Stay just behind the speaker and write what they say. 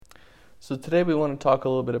So today we want to talk a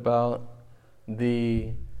little bit about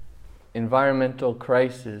the environmental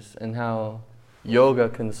crisis and how yoga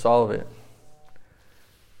can solve it.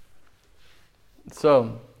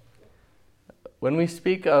 So, when we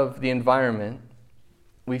speak of the environment,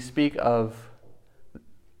 we think of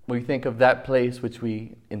that place which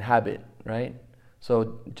we inhabit, right?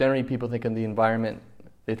 So generally people think of the environment,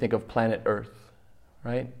 they think of planet Earth,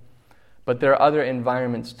 right? But there are other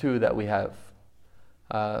environments too that we have.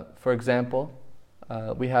 For example,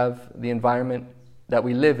 we have the environment that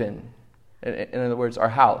we live in. In other words, our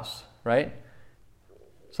house, right?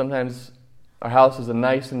 Sometimes our house is a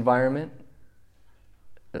nice environment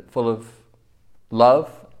full of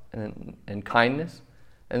love and kindness.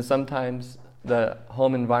 And sometimes the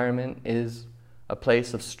home environment is a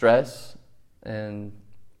place of stress and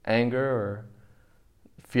anger or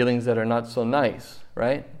feelings that are not so nice,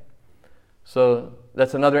 right? So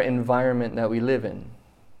that's another environment that we live in,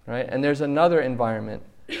 right? And there's another environment.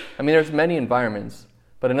 I mean, there's many environments,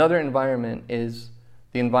 but another environment is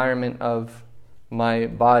the environment of my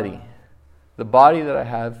body. The body that I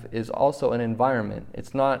have is also an environment.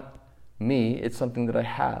 It's not me, it's something that I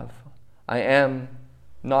have. I am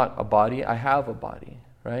not a body, I have a body,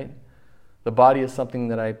 right? The body is something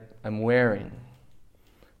that I'm wearing.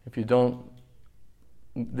 If you don't,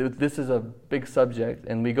 this is a big subject,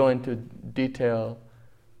 and we go into detail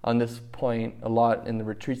on this point a lot in the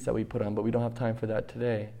retreats that we put on, but we don't have time for that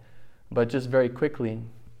today. But just very quickly,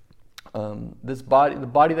 the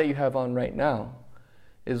body that you have on right now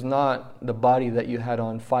is not the body that you had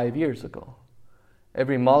on 5 years ago.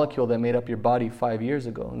 Every molecule that made up your body 5 years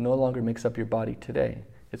ago no longer makes up your body today.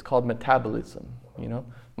 It's called metabolism, you know.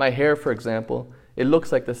 My hair, for example, it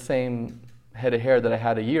looks like the same head of hair that I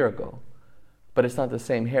had a year ago, but it's not the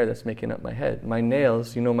same hair that's making up my head. My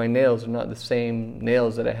nails, my nails are not the same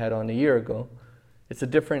nails that I had on a year ago. It's a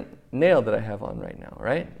different nail that I have on right now,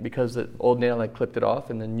 right? Because the old nail, I clipped it off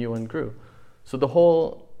and the new one grew. So the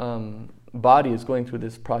whole body is going through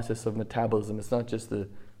this process of metabolism. It's not just the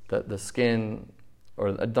skin,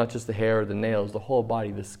 or not just the hair or the nails, the whole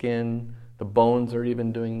body, the skin, the bones are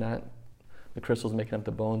even doing that. The crystals making up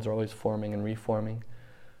the bones are always forming and reforming.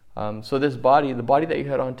 So this body, the body that you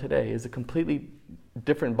had on today, is a completely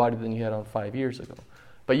different body than you had on 5 years ago.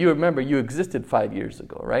 But you remember, you existed 5 years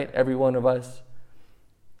ago, right? Every one of us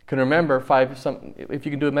can remember if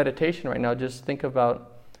you can do a meditation right now, just think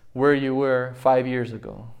about where you were 5 years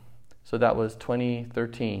ago. So that was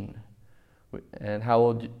 2013. And how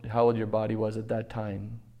old your body was at that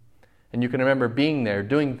time. And you can remember being there,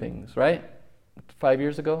 doing things, right? 5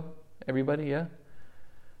 years ago, everybody, yeah?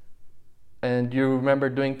 And you remember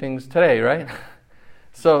doing things today, right?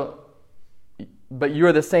 But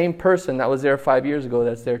you're the same person that was there 5 years ago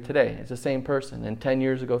that's there today. It's the same person. And 10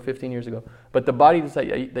 years ago, 15 years ago. But the bodies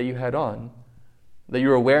that you had on, that you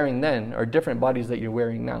were wearing then, are different bodies that you're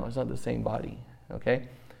wearing now. It's not the same body, okay?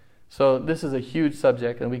 So this is a huge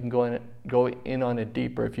subject, and we can go in on it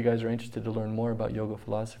deeper. If you guys are interested to learn more about yoga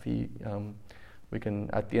philosophy, we can,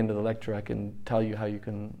 at the end of the lecture, I can tell you how you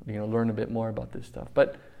can learn a bit more about this stuff.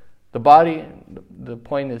 But the body, the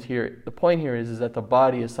point here is that the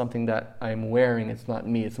body is something that I'm wearing. It's not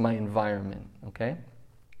me. It's my environment. Okay.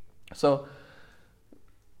 So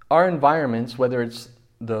our environments, whether it's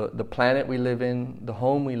the planet we live in, the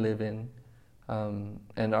home we live in,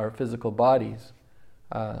 and our physical bodies,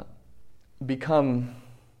 become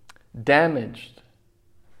damaged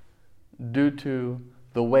due to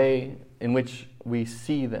the way in which we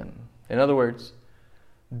see them. In other words,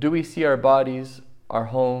 do we see our bodies, our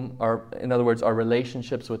home, in other words, our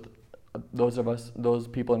relationships with those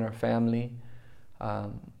people in our family,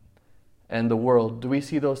 and the world, do we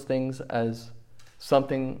see those things as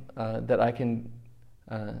something that I can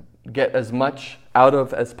get as much out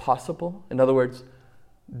of as possible? In other words,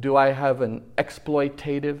 do I have an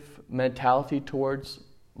exploitative mentality towards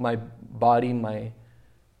my body, my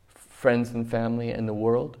friends and family, and the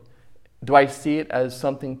world? Do I see it as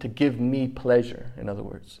something to give me pleasure, in other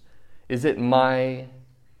words? Is it do I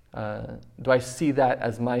see that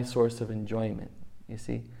as my source of enjoyment, you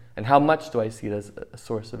see? And how much do I see it as a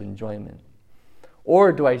source of enjoyment?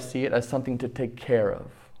 Or do I see it as something to take care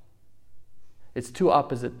of? It's two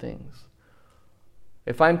opposite things.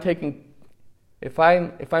 If I'm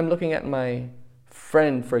looking at my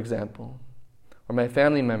friend, for example, or my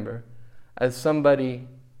family member as somebody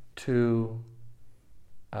to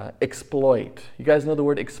exploit. You guys know the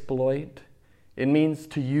word exploit? It means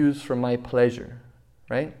to use for my pleasure,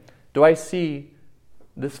 right? Do I see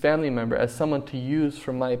this family member as someone to use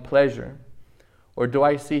for my pleasure, or do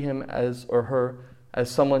I see him or her as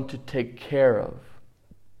someone to take care of?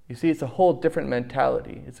 You see, it's a whole different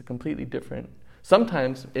mentality. It's a completely different.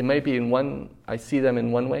 Sometimes it might be I see them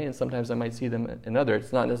in one way, and sometimes I might see them in another.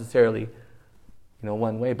 It's not necessarily,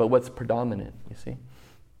 one way, but what's predominant, you see?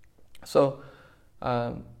 So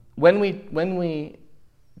when we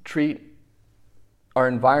treat our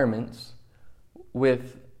environments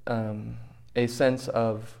with a sense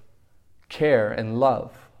of care and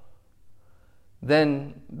love,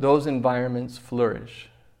 then those environments flourish.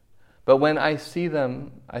 But when I see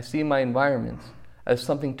my environments as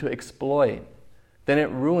something to exploit, then it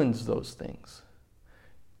ruins those things.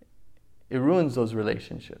 It ruins those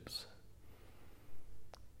relationships.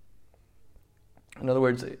 In other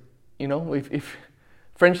words, if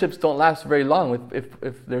friendships don't last very long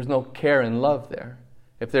if there's no care and love there,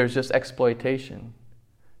 if there's just exploitation,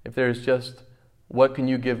 if there's just, what can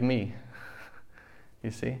you give me? You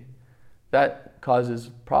see? That causes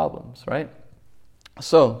problems, right?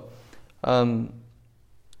 So,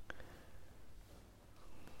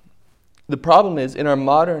 the problem is, in our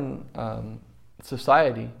modern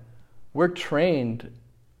society, we're trained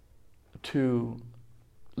to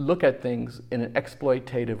look at things in an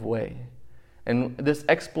exploitative way. And this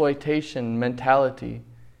exploitation mentality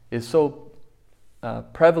is so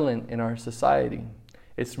prevalent in our society.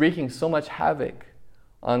 It's wreaking so much havoc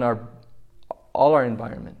on all our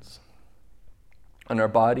environments, on our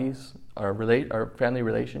bodies, our family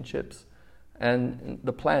relationships, and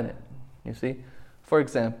the planet, you see. For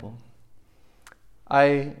example,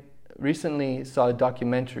 I recently saw a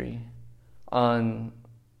documentary on,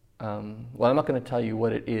 I'm not going to tell you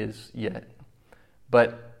what it is yet,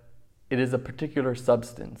 but it is a particular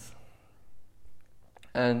substance.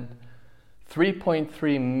 And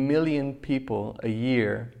 3.3 million people a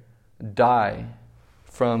year die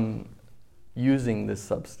from using this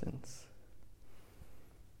substance.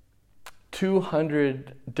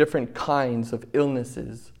 200 different kinds of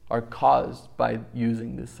illnesses are caused by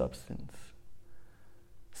using this substance.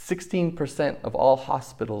 16% of all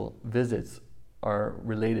hospital visits are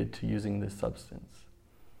related to using this substance.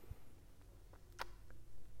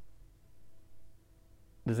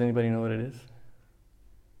 Does anybody know what it is?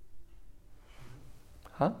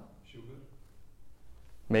 Huh? Sugar?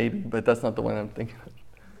 Maybe, but that's not the one I'm thinking of.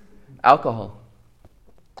 Alcohol.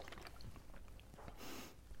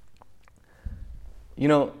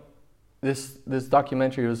 This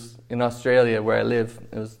documentary was in Australia, where I live.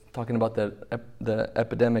 It was talking about the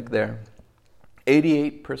epidemic there.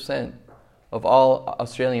 88% of all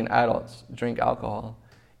Australian adults drink alcohol,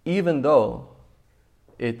 even though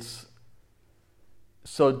it's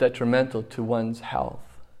so detrimental to one's health,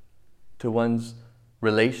 to one's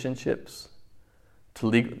relationships,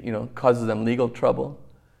 to causes them legal trouble.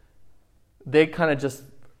 They kind of just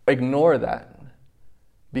ignore that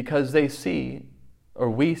because they see, or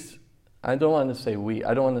we. I don't want to say we.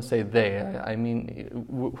 I don't want to say they. I mean,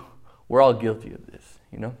 we're all guilty of this.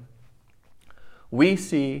 We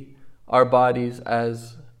see our bodies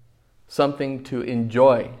as something to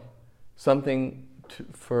enjoy, something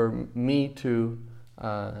for me to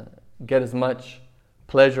get as much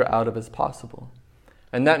pleasure out of as possible.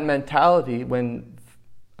 And that mentality, when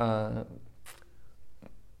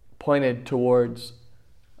pointed towards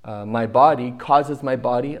my body, causes my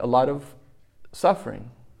body a lot of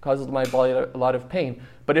suffering, causes my body a lot of pain.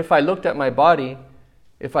 But if I looked at my body,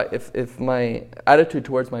 if my attitude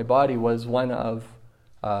towards my body was one of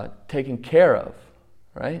taking care of,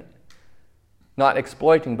 right? Not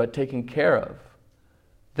exploiting, but taking care of,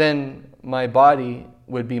 then my body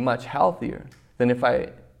would be much healthier than if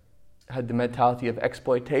I had the mentality of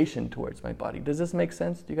exploitation towards my body. Does this make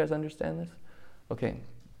sense? Do you guys understand this? Okay.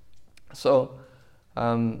 So,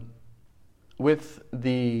 with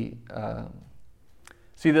the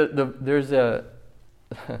there's the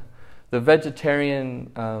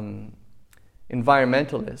vegetarian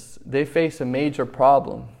environmentalists. They face a major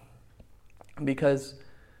problem because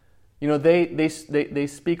they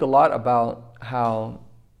speak a lot about how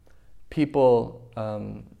people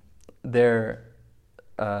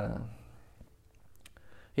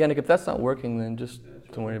Yannick, if that's not working, then just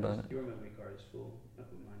don't worry about it. Your memory card is full. I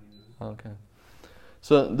put mine in. Okay.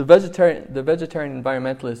 So the vegetarian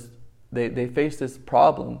environmentalists, they face this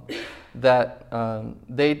problem that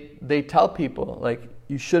they tell people, like,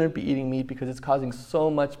 you shouldn't be eating meat because it's causing so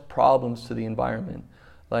much problems to the environment.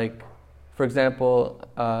 Like, for example,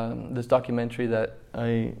 this documentary that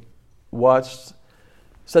I watched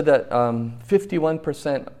said that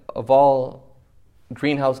 51% of all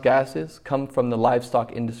greenhouse gases come from the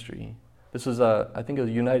livestock industry. This was I think it was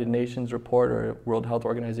a United Nations report or a World Health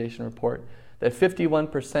Organization report, that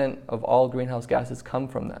 51% of all greenhouse gases come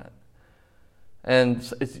from that. And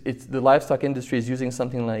the livestock industry is using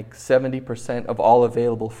something like 70% of all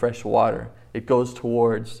available fresh water. It goes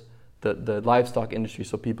towards the livestock industry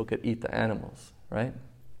so people could eat the animals, right?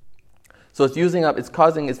 So it's using up, it's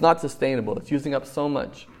not sustainable. It's using up so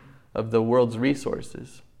much of the world's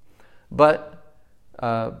resources. But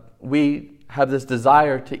we have this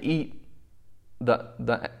desire to eat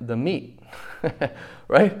the meat,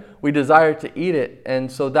 right? We desire to eat it.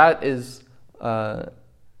 And so that is,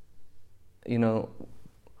 we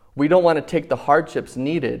don't want to take the hardships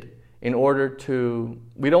needed in order to,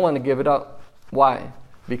 we don't want to give it up. Why?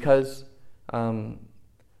 Because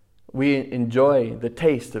we enjoy the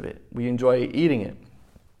taste of it. We enjoy eating it.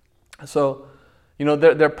 So,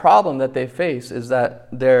 their problem that they face is that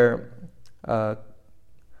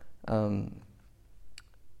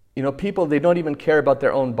people, they don't even care about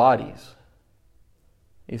their own bodies.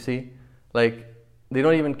 You see? Like, they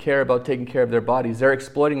don't even care about taking care of their bodies. They're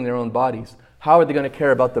exploiting their own bodies. How are they going to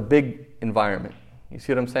care about the big environment? You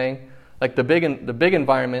see what I'm saying? Like the big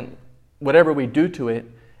environment, whatever we do to it,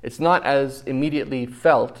 it's not as immediately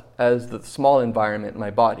felt as the small environment, my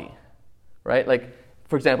body, right? Like,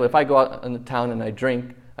 for example, if I go out in the town and I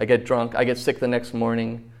drink, I get drunk, I get sick the next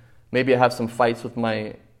morning, maybe I have some fights with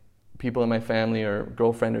my people in my family or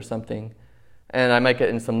girlfriend or something, and I might get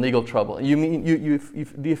in some legal trouble.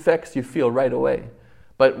 The effects you feel right away.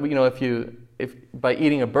 But if by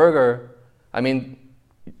eating a burger,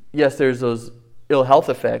 yes, there's those ill health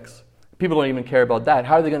effects. People don't even care about that.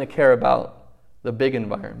 How are they going to care about the big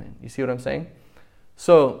environment? You see what I'm saying?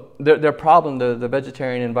 So their problem, the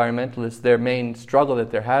vegetarian environmentalists, their main struggle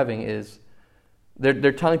that they're having is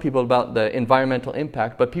they're telling people about the environmental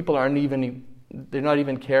impact, but people they're not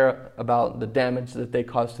even care about the damage that they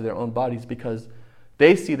cause to their own bodies, because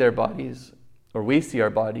they see their bodies, or we see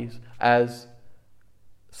our bodies, as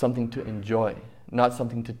something to enjoy, not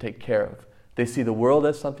something to take care of. They see the world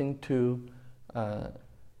as something to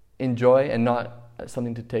enjoy and not as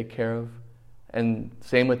something to take care of. And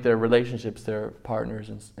same with their relationships, their partners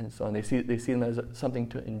and so on. They see them as something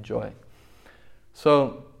to enjoy.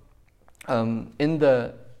 So there's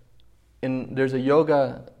a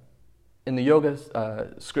yoga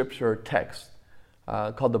scripture or text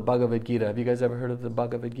called the Bhagavad Gita. Have you guys ever heard of the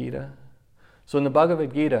Bhagavad Gita? So in the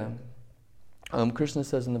Bhagavad Gita, Krishna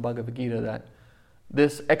says in the Bhagavad Gita that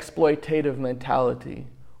this exploitative mentality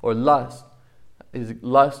or lust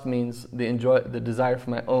means the desire for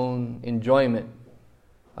my own enjoyment,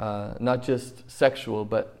 not just sexual,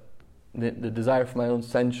 but the desire for my own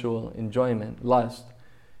sensual enjoyment. Lust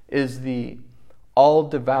is the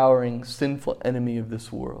all-devouring sinful enemy of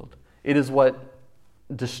this world. It is what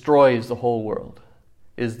destroys the whole world,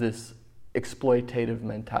 is this exploitative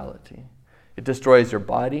mentality. It destroys your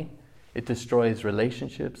body, it destroys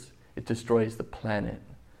relationships, it destroys the planet.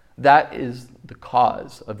 That is the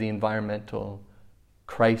cause of the environmental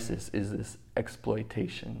crisis, is this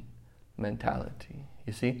exploitation mentality.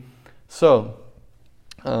 You see? So,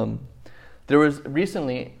 there was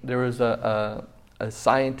a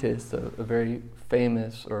scientist, a very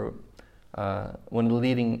famous, or one of the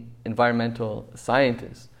leading environmental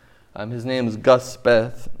scientists. His name is Gus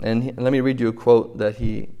Speth, and let me read you a quote that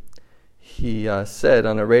he said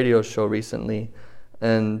on a radio show recently,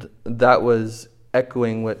 and that was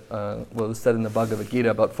echoing what was said in the Bhagavad Gita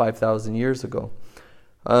about 5,000 years ago.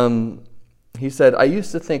 He said, "I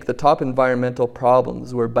used to think the top environmental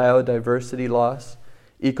problems were biodiversity loss,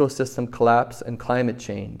 ecosystem collapse, and climate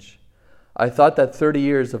change. I thought that 30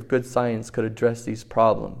 years of good science could address these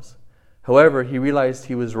problems. However, he realized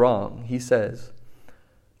he was wrong. He says,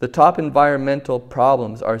 the top environmental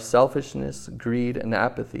problems are selfishness, greed, and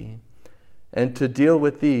apathy. And to deal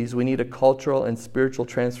with these, we need a cultural and spiritual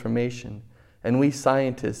transformation. And we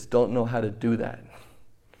scientists don't know how to do that."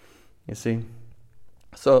 You see?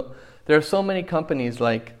 So there are so many companies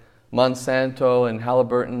like Monsanto and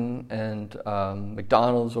Halliburton and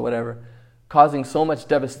McDonald's or whatever, causing so much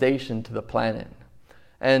devastation to the planet.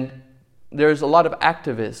 And there's a lot of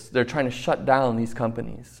activists, they're trying to shut down these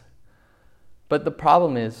companies. But the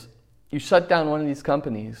problem is, you shut down one of these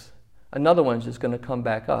companies, another one's just going to come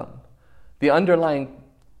back up. The underlying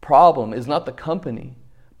problem is not the company,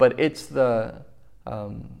 but it's the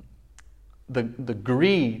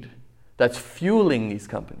greed that's fueling these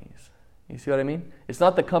companies. You see what I mean? It's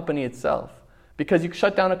not the company itself. Because you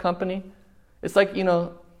shut down a company, it's like,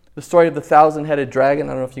 the story of the 1,000-headed dragon.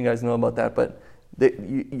 I don't know if you guys know about that, but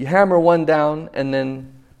you hammer one down and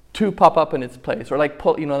then two pop up in its place. Or like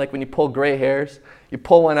like when you pull gray hairs, you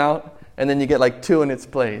pull one out and then you get like two in its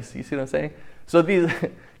place. You see what I'm saying? So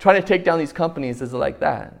trying to take down these companies is like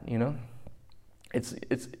that,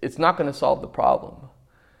 It's not going to solve the problem.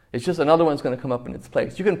 It's just another one's going to come up in its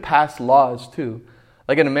place. You can pass laws too.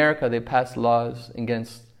 Like in America, they pass laws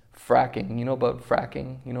against fracking. You know about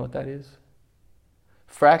fracking? You know what that is?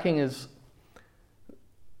 Fracking is,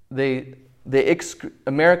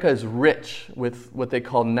 America is rich with what they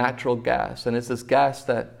call natural gas. And it's this gas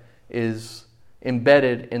that is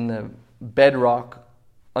embedded in the bedrock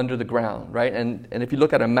under the ground, right? And if you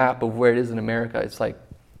look at a map of where it is in America, it's like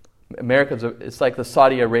it's like the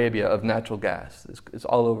Saudi Arabia of natural gas. It's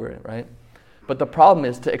all over it, right? But the problem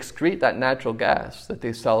is to excrete that natural gas that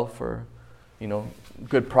they sell for,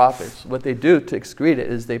 good profits. What they do to excrete it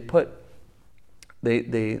is they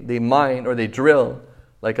mine or they drill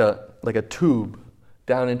like a tube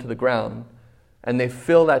down into the ground, and they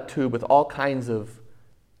fill that tube with all kinds of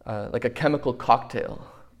like a chemical cocktail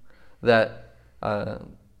that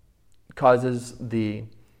causes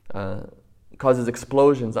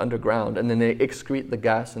explosions underground, and then they excrete the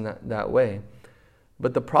gas in that way.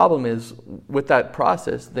 But the problem is, with that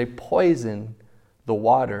process, they poison the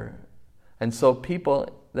water. And so people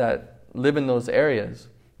that live in those areas,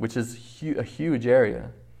 which is a huge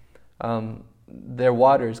area, their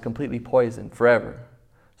water is completely poisoned forever.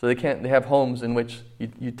 So they have homes in which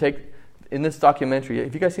you take, in this documentary,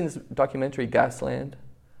 have you guys seen this documentary, Gasland?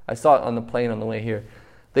 I saw it on the plane on the way here.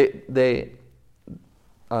 You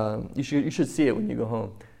should see it when you go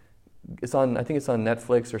home. I think it's on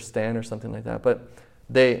Netflix or Stan or something like that. But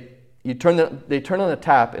they turn on the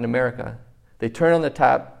tap in America. They turn on the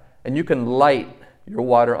tap and you can light your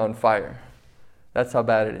water on fire. That's how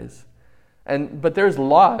bad it is. But there's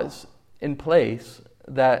laws in place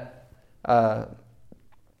that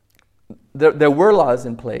there were laws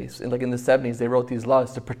in place. Like in the 70s, they wrote these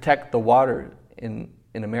laws to protect the water in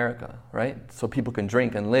America, right? So people can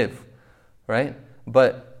drink and live, right?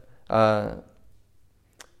 But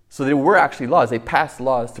so there were actually laws. They passed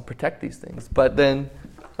laws to protect these things. But then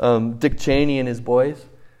Dick Cheney and his boys,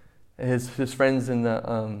 his friends in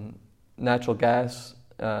the natural gas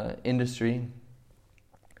industry,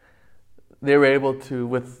 they were able to,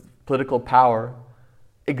 with political power,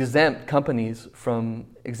 exempt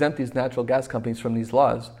these natural gas companies from these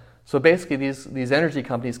laws. So basically these energy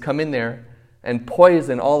companies come in there and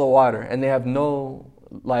poison all the water, and they have no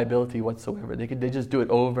liability whatsoever. They just do it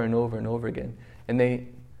over and over and over again. And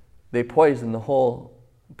they poison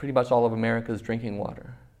pretty much all of America's drinking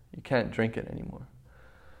water. You can't drink it anymore.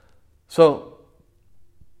 So,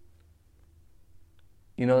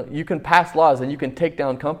 you can pass laws and you can take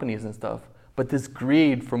down companies and stuff, but this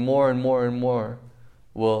greed for more and more and more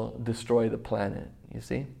will destroy the planet, you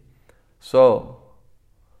see? So,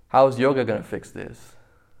 how is yoga going to fix this?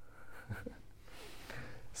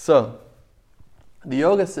 So, the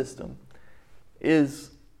yoga system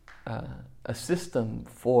is a system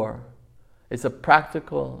it's a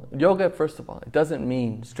practical, yoga, first of all, it doesn't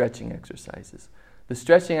mean stretching exercises. The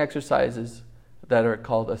stretching exercises that are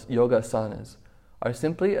called yoga asanas are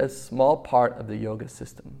simply a small part of the yoga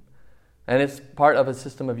system. And it's part of a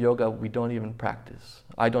system of yoga we don't even practice.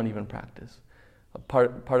 I don't even practice.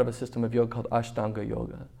 Part of a system of yoga called Ashtanga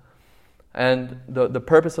yoga. And the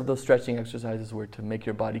purpose of those stretching exercises were to make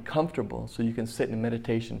your body comfortable so you can sit in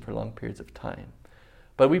meditation for long periods of time.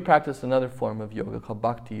 But we practice another form of yoga called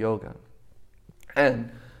Bhakti Yoga.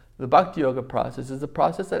 And the Bhakti Yoga process is a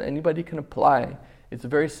process that anybody can apply. It's a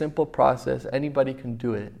very simple process. Anybody can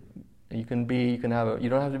do it. You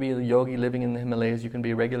don't have to be a yogi living in the Himalayas. You can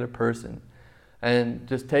be a regular person. And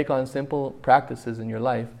just take on simple practices in your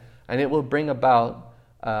life, and it will bring about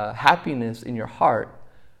happiness in your heart.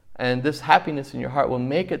 And this happiness in your heart will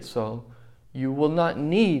make it so you will not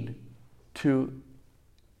need to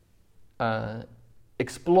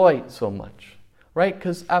exploit so much, right?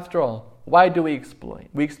 Because after all, why do we exploit?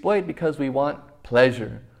 We exploit because we want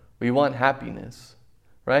pleasure. We want happiness,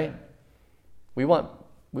 right? We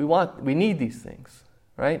need these things,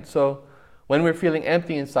 right? So when we're feeling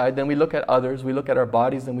empty inside, then we look at others, we look at our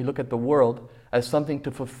bodies, and we look at the world as something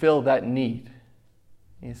to fulfill that need.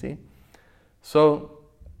 You see? So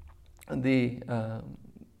the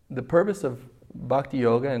purpose of Bhakti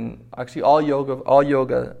Yoga, and actually all yoga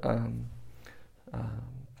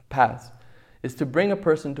paths, is to bring a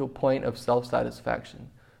person to a point of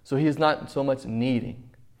self-satisfaction. So he is not so much needing.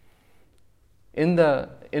 In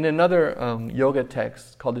another yoga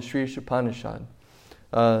text called the Sri Upanishad,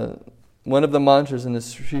 one of the mantras in the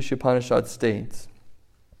Sri Upanishad states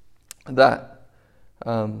that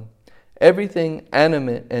everything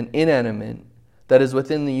animate and inanimate that is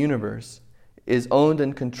within the universe is owned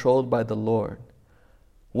and controlled by the Lord.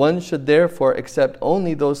 One should therefore accept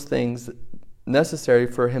only those things necessary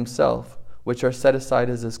for himself, which are set aside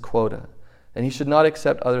as his quota, and he should not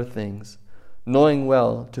accept other things, knowing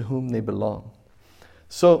well to whom they belong.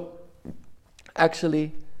 So,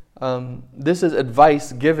 actually, this is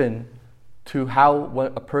advice given to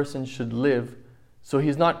how a person should live, so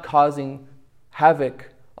he's not causing havoc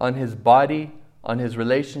on his body, on his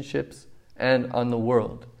relationships, and on the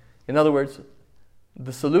world. In other words,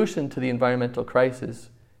 the solution to the environmental crisis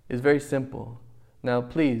is very simple. Now,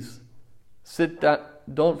 please, sit down.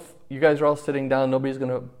 You guys are all sitting down. Nobody's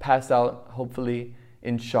going to pass out, hopefully,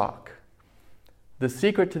 in shock. The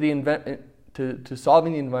secret to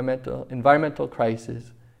solving the environmental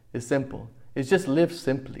crisis is simple. It's just live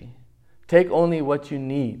simply. Take only what you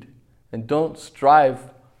need, and don't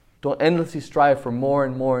endlessly strive for more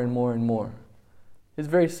and more and more and more. It's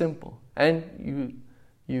very simple. And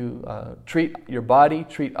you treat your body,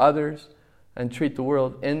 treat others, and treat the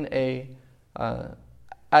world in a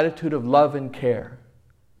attitude of love and care.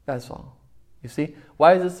 That's all. You see?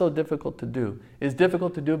 Why is it so difficult to do? It's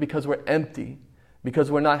difficult to do because we're empty,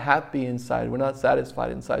 because we're not happy inside, we're not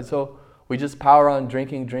satisfied inside. So we just power on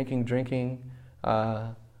drinking,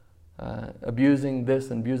 abusing this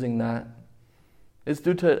and abusing that. It's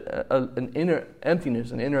due to an inner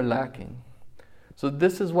emptiness, an inner lacking. So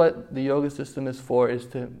this is what the yoga system is for, is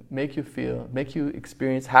to make you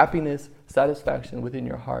experience happiness, satisfaction within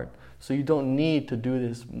your heart. So you don't need to do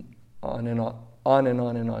this on and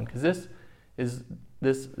on. Because this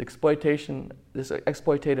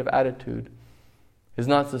exploitative attitude is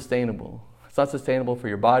not sustainable. It's not sustainable for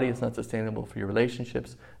your body, it's not sustainable for your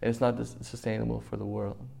relationships, and it's not sustainable for the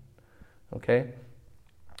world. Okay?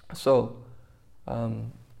 So,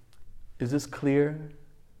 is this clear?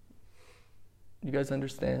 You guys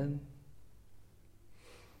understand?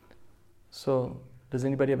 So, does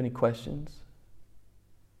anybody have any questions?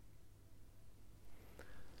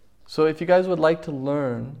 So if you guys would like to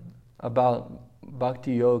learn about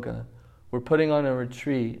Bhakti Yoga, we're putting on a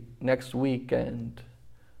retreat next weekend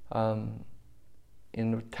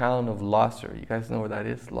in the town of Losser. You guys know where that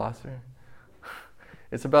is, Losser?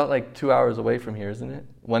 It's about like 2 hours away from here, isn't it?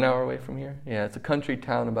 1 hour away from here? Yeah, it's a country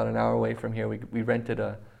town about an hour away from here. We rented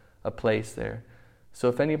a place there. So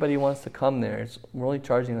if anybody wants to come there, we're only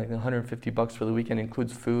charging like $150 for the weekend,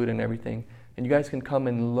 includes food and everything. And you guys can come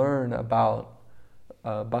and learn about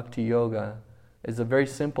Bhakti Yoga. It's a very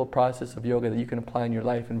simple process of yoga that you can apply in your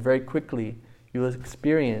life, and very quickly you'll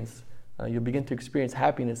begin to experience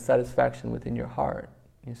happiness, satisfaction within your heart.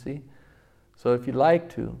 You see? So if you'd like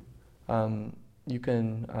to, you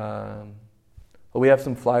can. We have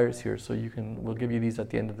some flyers here, so we'll give you these at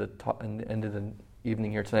the end of the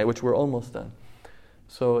evening here tonight, which we're almost done.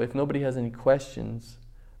 So if nobody has any questions,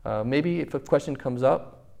 maybe if a question comes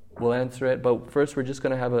up, we'll answer it. But first, we're just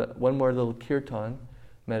going to have one more little kirtan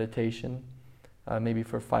meditation, maybe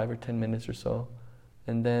for 5 or 10 minutes or so.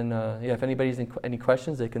 And then, if anybody's any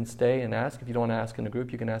questions, they can stay and ask. If you don't want to ask in a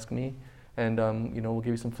group, you can ask me. And, we'll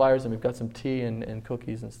give you some flyers, and we've got some tea and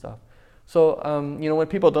cookies and stuff. So, when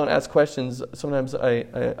people don't ask questions, sometimes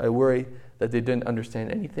I worry that they didn't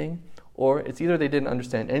understand anything. Or it's either they didn't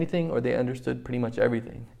understand anything or they understood pretty much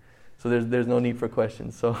everything. So there's no need for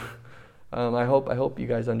questions. So I hope you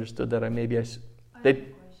guys understood that.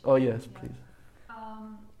 Oh yes, please.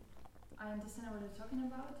 I understand what you're talking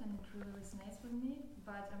about, and it really resonates with me.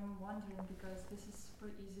 But I'm wondering, because this is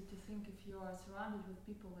super easy to think if you are surrounded with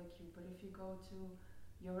people like you. But if you go to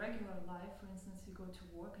your regular life, for instance, you go to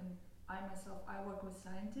work, and I work with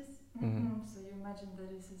scientists. Mm-hmm. So you imagine that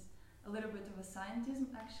this is a little bit of a scientism,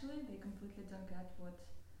 actually. They completely don't get what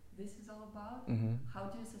this is all about. Mm-hmm. How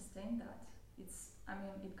do you sustain that? It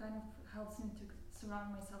kind of helps me to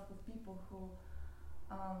surround myself with people who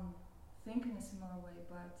think in a similar way,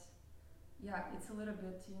 but it's a little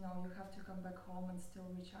bit, you have to come back home and still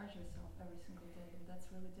recharge yourself every single day, and that's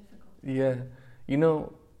really difficult. Yeah, you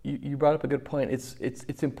brought up a good point.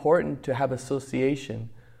 It's important to have association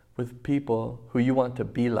with people who you want to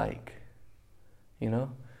be like,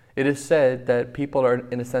 It is said that people are,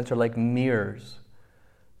 in a sense, are like mirrors.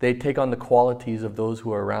 They take on the qualities of those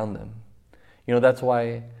who are around them. That's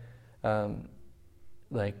why,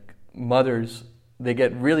 mothers, they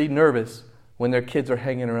get really nervous when their kids are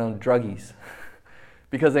hanging around druggies,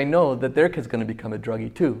 because they know that their kid's going to become a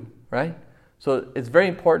druggie too, right? So it's very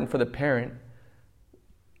important for the parent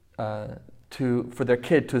for their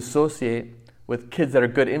kid to associate with kids that are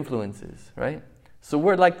good influences, right? So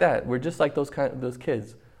we're like that. We're just like those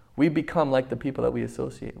kids. We become like the people that we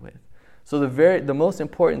associate with. So the most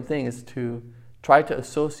important thing is to try to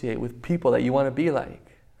associate with people that you want to be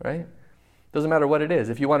like, right? Doesn't matter what it is.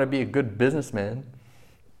 If you want to be a good businessman,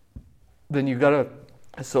 then you've got to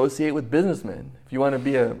associate with businessmen. If you want to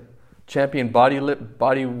be a champion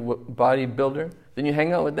bodybuilder, then you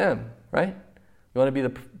hang out with them, right? You want to be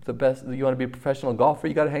the best. You want to be a professional golfer.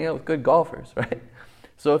 You got to hang out with good golfers, right?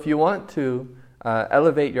 So if you want to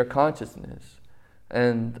elevate your consciousness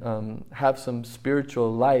and have some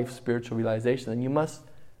spiritual life, spiritual realization, then you must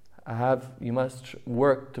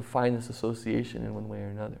work to find this association in one way or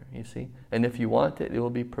another. You see, and if you want it, it will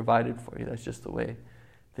be provided for you. That's just the way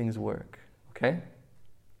things work. Okay?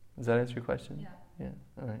 Does that answer your question? Yeah. Yeah.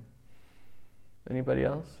 All right. Anybody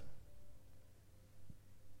else?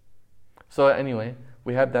 So anyway,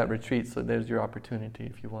 we have that retreat, so there's your opportunity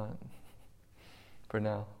if you want, for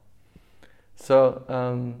now. So,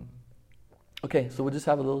 okay, so we'll just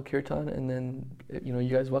have a little kirtan, and then, you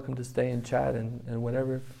guys are welcome to stay and chat and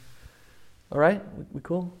whatever. All right? We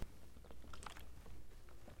cool?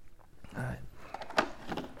 All right.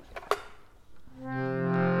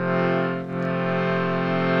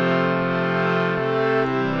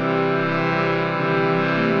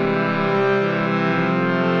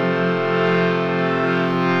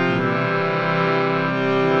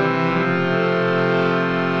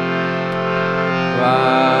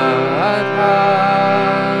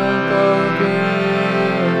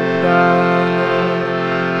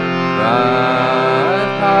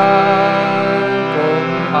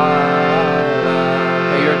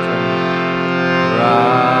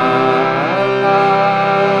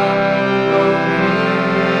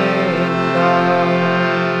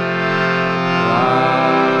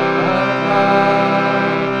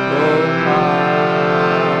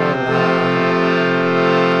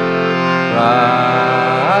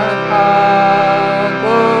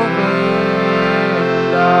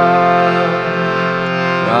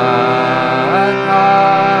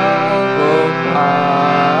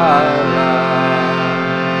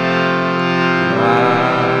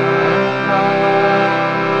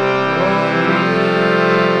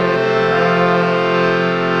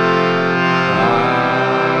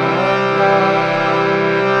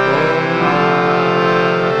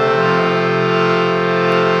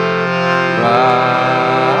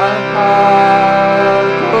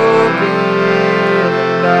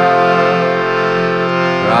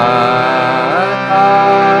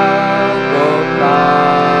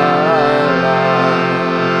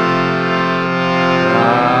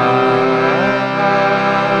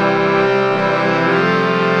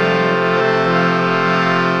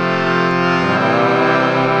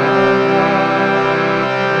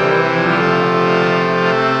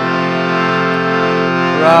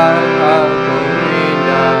 Radha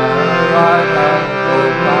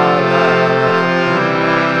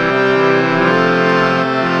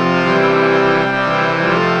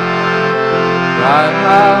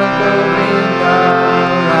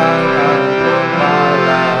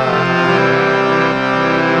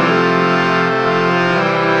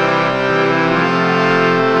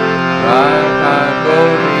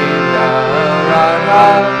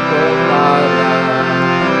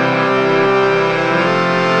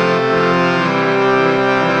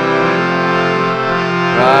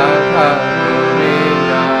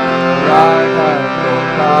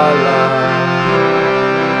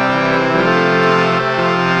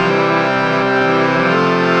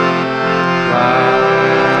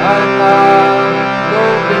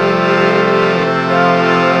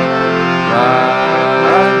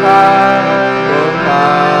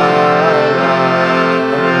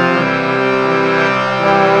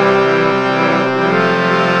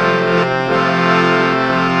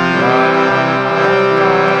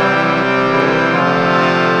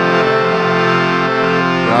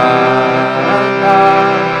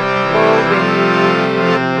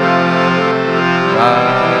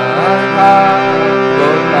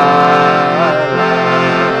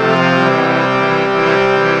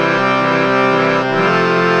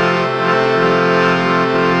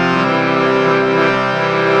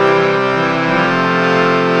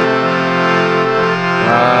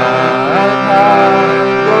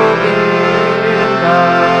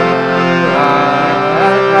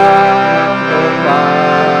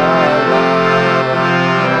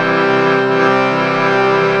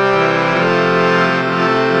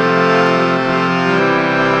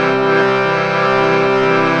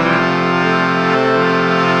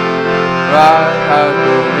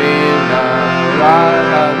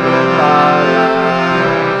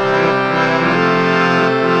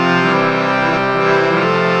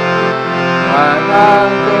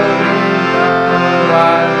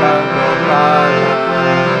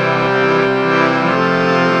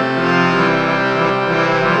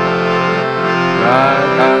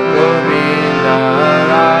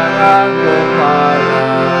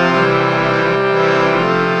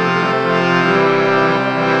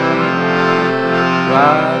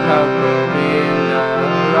Govinda,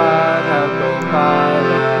 Radha Gopala.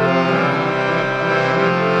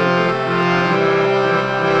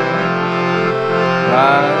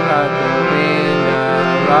 Radha Govinda,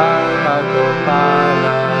 Radha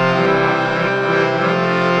Gopala.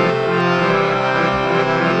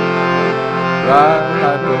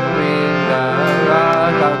 Radha Govinda,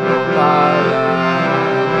 Radha Gopala.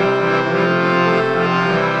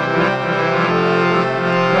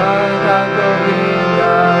 Radha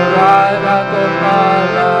Govinda, Radha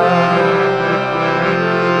Gopala.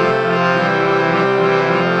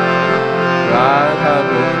 Radha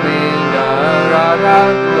Govinda, Radha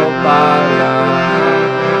Gopala.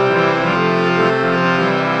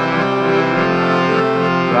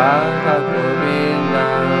 Radha Govinda,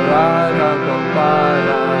 Radha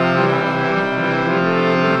Gopala.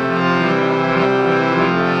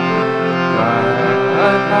 Radha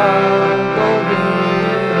Govinda,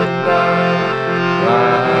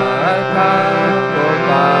 Radha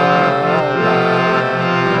Gopala.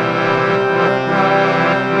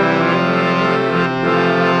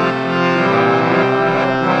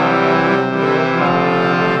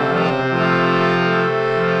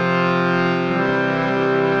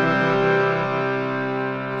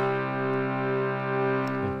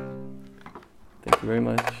 Thank you very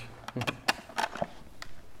much.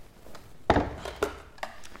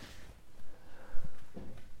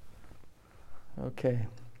 Okay.